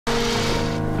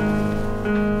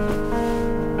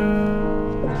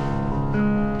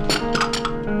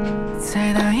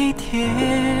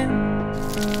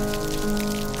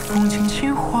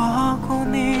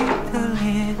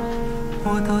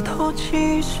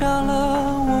下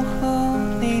了我和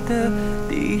你的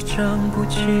第一张不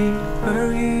期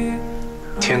而遇。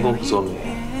天公不作美，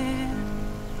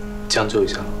将就一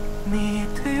下。你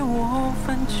对我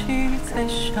泛起猜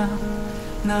想，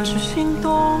那是心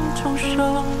动重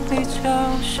生被交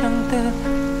响的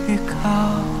预告。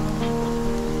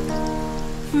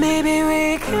Maybe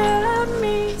we can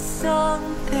meet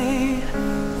someday。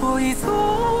我已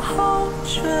做好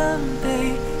准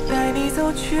备，带你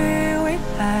走去未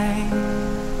来，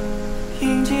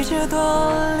迎接这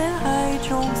段恋爱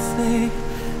中岁。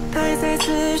待再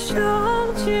次相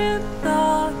见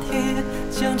那天，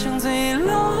将成最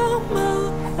浪漫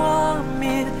画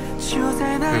面，就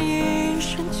在那一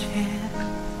瞬间，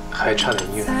还差点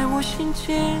音乐。在我心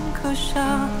间刻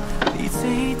下你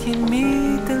最甜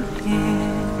蜜的脸。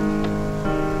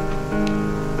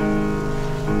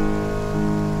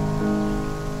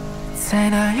在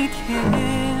那一天，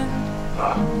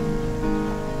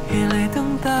眼泪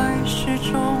等待是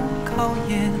种考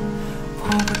验，迫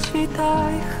不及待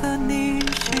和你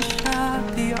写下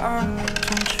第二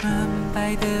种纯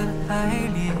白的爱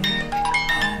恋。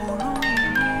好不容易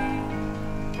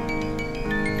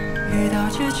遇到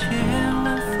这千万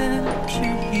分之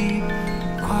一，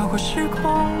跨过时空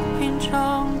品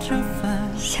尝这份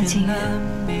绚烂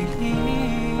美丽。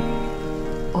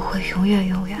我会永远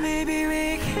永远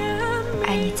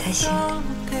爱你在心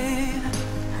里，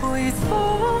也不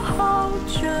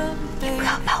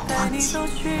要把我忘记。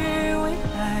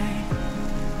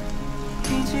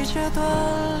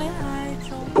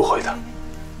不会的。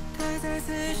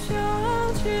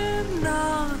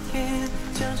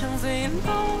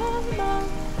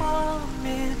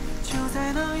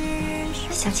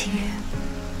小情侣，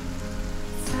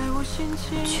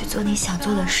去做你想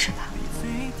做的事吧。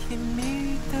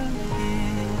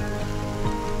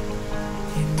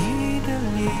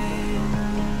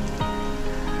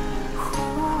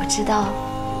我知道，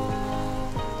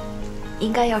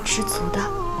应该要知足的，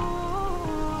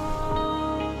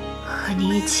和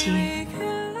你一起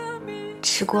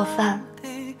吃过饭，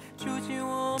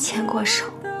牵过手，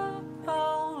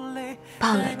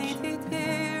抱了你，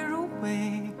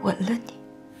吻了你。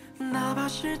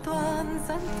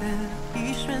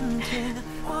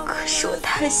可是我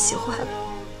太喜欢了，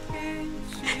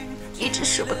一直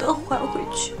舍不得还回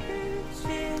去。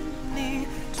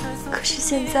可是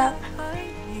现在，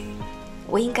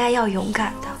我应该要勇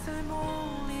敢的，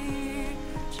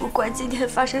不管今天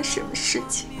发生什么事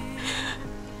情，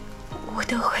我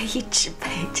都会一直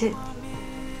陪着你，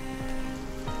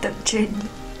等着你，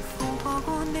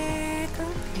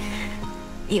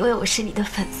因为我是你的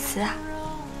粉丝啊。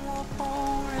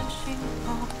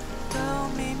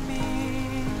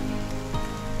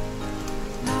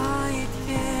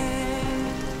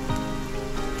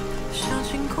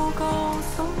告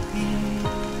诉你，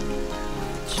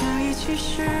这一切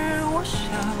是我想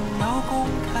要公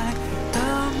开的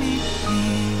秘密。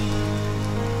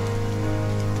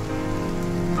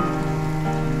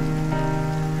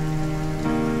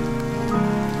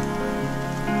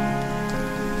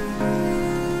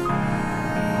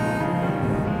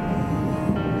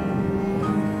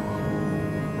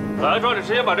来，抓紧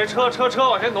时间把这车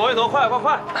往前挪一挪，快！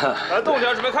来，动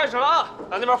静准备开始了啊！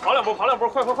来那边跑两步，快！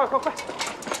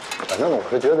反正我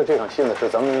是觉得这场戏呢是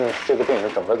咱们这个电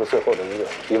影整个的最后的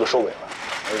一个收尾了，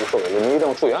你们一定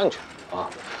要注意安全啊！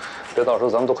别到时候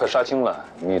咱们都快杀青了，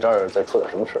你这儿再出点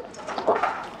什么事啊！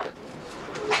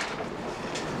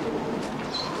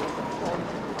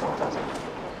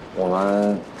我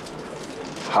们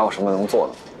还有什么能做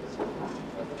的？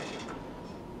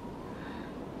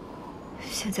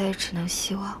现在也只能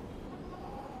希望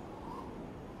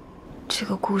这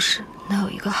个故事能有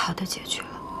一个好的结局了。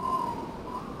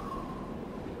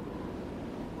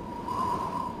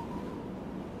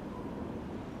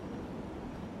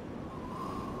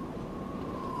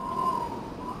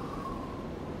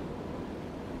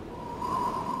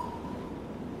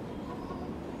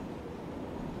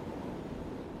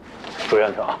注意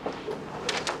安全啊！